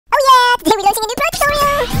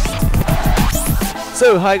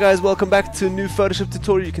So hi guys, welcome back to a new Photoshop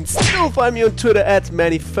tutorial. You can still find me on Twitter at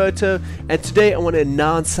MannyPhoto, and today I want to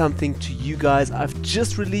announce something to you guys. I've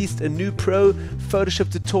just released a new Pro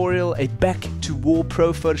Photoshop tutorial, a back to wall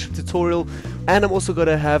Pro Photoshop tutorial, and I'm also going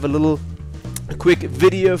to have a quick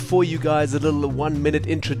video for you guys, a little 1-minute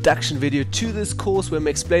introduction video to this course where I'm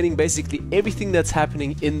explaining basically everything that's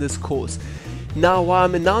happening in this course. Now, why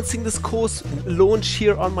I'm announcing this course launch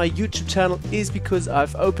here on my YouTube channel is because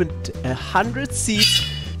I've opened 100 seats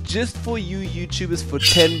just for you YouTubers for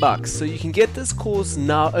 $10. So you can get this course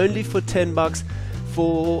now only for $10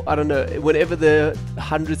 for, I don't know, whenever the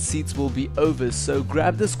 100 seats will be over. So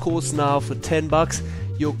grab this course now for $10.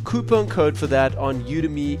 Your coupon code for that on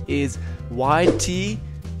Udemy is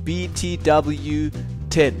YTBTW10.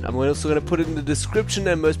 I'm also going to put it in the description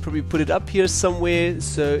and most probably put it up here somewhere.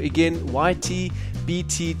 So again,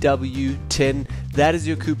 YTBTW10, that is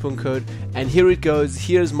your coupon code, and here it goes.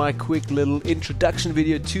 Here's my quick little introduction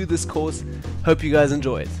video to this course. Hope you guys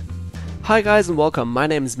enjoy it. Hi guys and welcome. My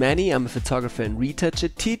name is Manny. I'm a photographer and retoucher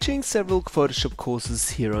teaching several Photoshop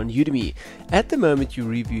courses here on Udemy. At the moment you're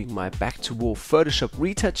reviewing my back to wall Photoshop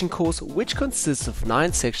retouching course, which consists of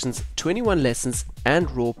 9 sections, 21 lessons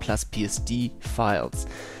and RAW plus PSD files.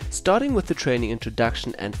 Starting with the training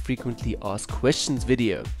introduction and frequently asked questions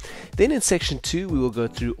video. Then in section 2 we will go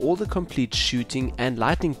through all the complete shooting and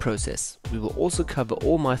lighting process. We will also cover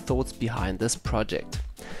all my thoughts behind this project.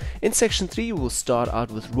 In section 3 we will start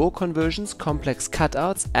out with raw conversions, complex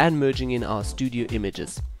cutouts and merging in our studio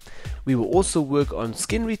images. We will also work on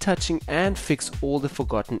skin retouching and fix all the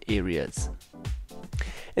forgotten areas.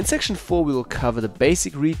 In section 4 we will cover the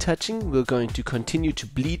basic retouching. We're going to continue to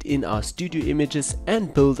bleed in our studio images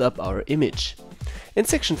and build up our image. In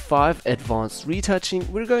section 5, advanced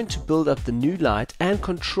retouching, we're going to build up the new light and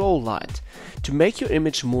control light to make your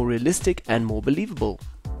image more realistic and more believable.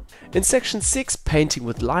 In section 6, painting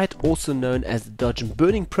with light, also known as the dodge and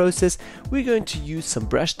burning process, we're going to use some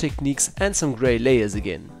brush techniques and some grey layers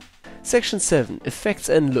again. Section 7, effects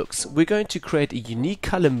and looks, we're going to create a unique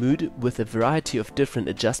color mood with a variety of different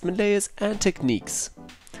adjustment layers and techniques.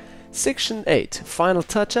 Section 8, final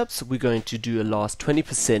touch-ups, we're going to do a last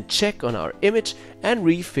 20% check on our image and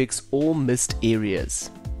refix all missed areas.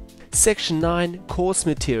 Section 9, course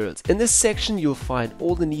materials. In this section you'll find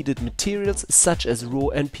all the needed materials such as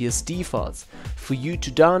RAW and PSD files for you to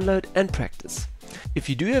download and practice. If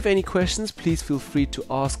you do have any questions, please feel free to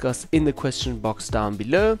ask us in the question box down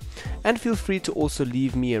below, and feel free to also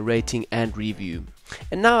leave me a rating and review.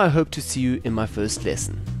 And now I hope to see you in my first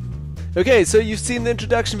lesson. Okay, so you've seen the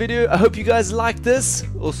introduction video. I hope you guys like this.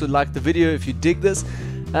 Also like the video if you dig this.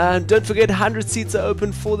 And don't forget, 100 seats are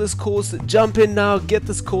open for this course. Jump in now, get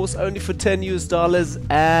this course only for $10 US,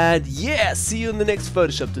 and yeah, see you in the next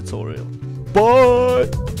Photoshop tutorial. Bye!